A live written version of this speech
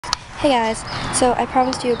Hey guys, so I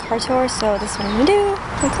promised you a car tour, so this is what I'm gonna do,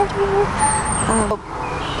 my car tour.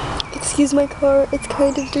 Excuse my car, it's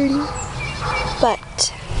kind of dirty, but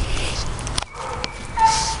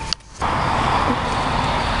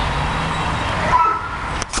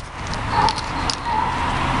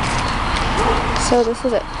so this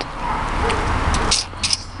is it.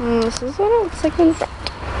 This is what it looks like in the front.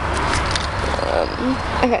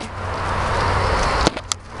 Okay.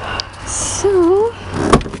 So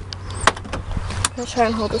I'll try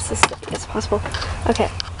and hold this as steady as possible. Okay.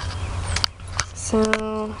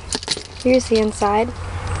 So here's the inside.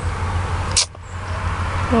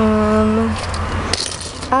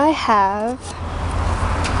 I have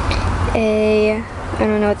I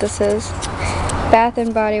don't know what this is, Bath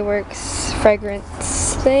and Body Works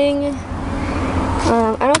fragrance thing.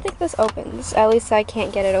 I don't think this opens. At least I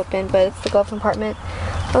can't get it open, but it's the glove compartment.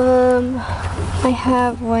 I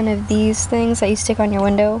have one of these things that you stick on your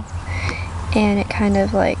window, and it kind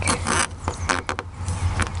of like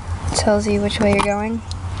tells you which way you're going.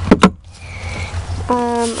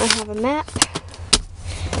 I have a map.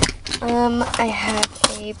 I have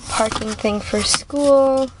a parking thing for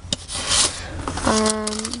school. What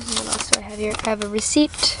else do I have here? I have a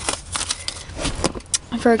receipt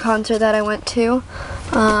for a concert that I went to.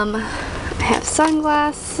 I have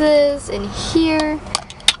sunglasses in here.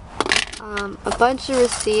 A bunch of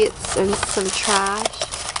receipts and some trash.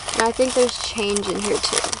 And I think there's change in here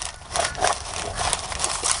too.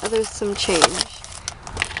 Oh, there's some change.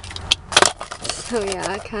 So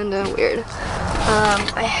yeah, kind of weird.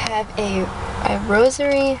 I have a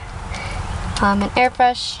rosary, an air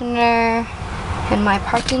freshener, and my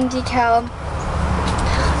parking decal.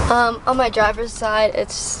 On my driver's side,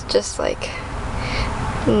 it's just like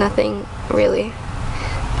nothing really.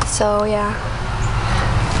 So yeah.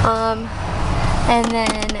 And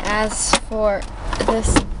then as for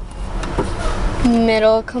this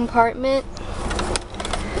middle compartment,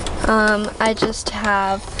 I just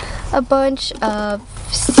have a bunch of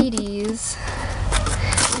CDs.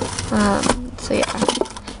 So yeah,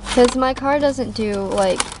 because my car doesn't do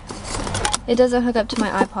like, it doesn't hook up to my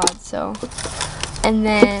iPod, so. And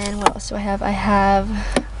then what else do I have? I have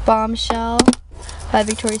Bombshell by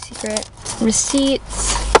Victoria's Secret,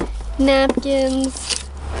 receipts, napkins,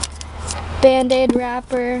 Band-Aid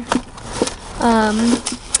wrapper,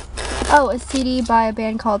 oh, a CD by a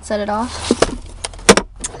band called Set It Off.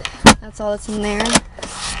 That's all that's in there.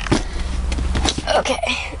 Okay,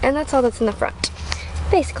 and that's all that's in the front,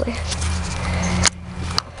 basically.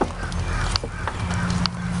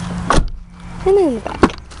 And then in the back,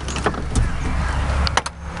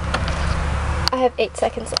 I have 8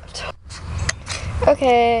 seconds left.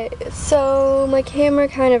 Okay, so my camera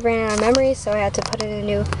kind of ran out of memory, so I had to put in a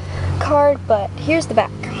new card, but here's the back.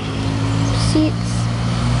 Seats.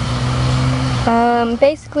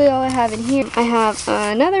 Basically all I have in here, I have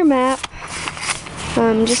another map,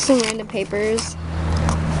 just some random papers,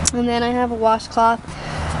 and then I have a washcloth.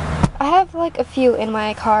 I have like a few in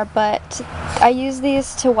my car, but I use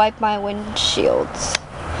these to wipe my windshields,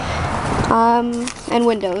 and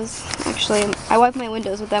windows. Actually, I wipe my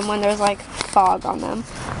windows with them when there's like fog on them.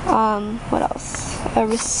 What else? A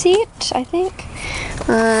receipt, I think.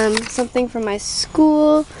 Something from my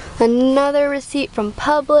school. Another receipt from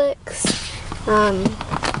Publix.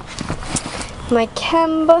 My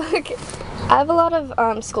chem book. I have a lot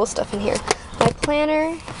of school stuff in here. My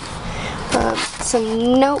planner.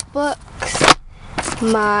 Some notebooks.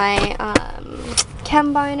 My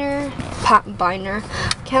chem binder.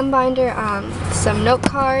 Some note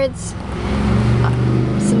cards.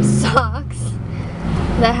 Some socks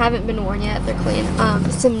that haven't been worn yet, they're clean.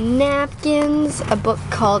 Some napkins, a book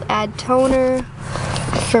called Add Toner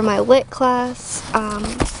for my lit class,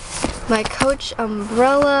 my Coach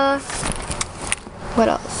umbrella, what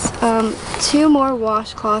else? 2 more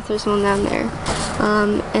washcloths, there's one down there,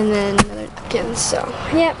 and then another napkin. So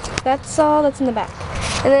yep, that's all that's in the back.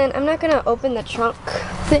 And then I'm not gonna open the trunk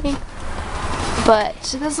thing, but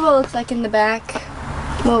this is what it looks like in the back.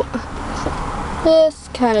 Well, this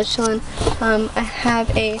kind of chilling. I have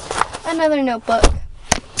another notebook.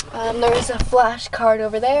 There's a flash card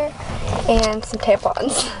over there and some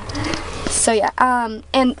tampons. So yeah,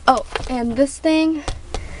 and this thing,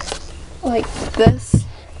 like this,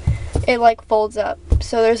 it like folds up,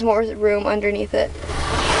 so there's more room underneath it.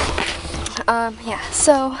 Yeah,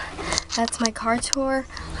 so that's my car tour.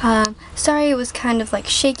 Sorry it was kind of like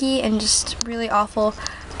shaky and just really awful,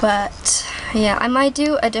 but yeah, I might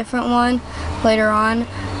do a different one later on.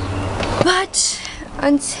 But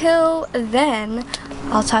until then,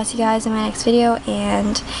 I'll talk to you guys in my next video,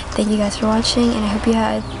 and thank you guys for watching, and I hope you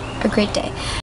had a great day.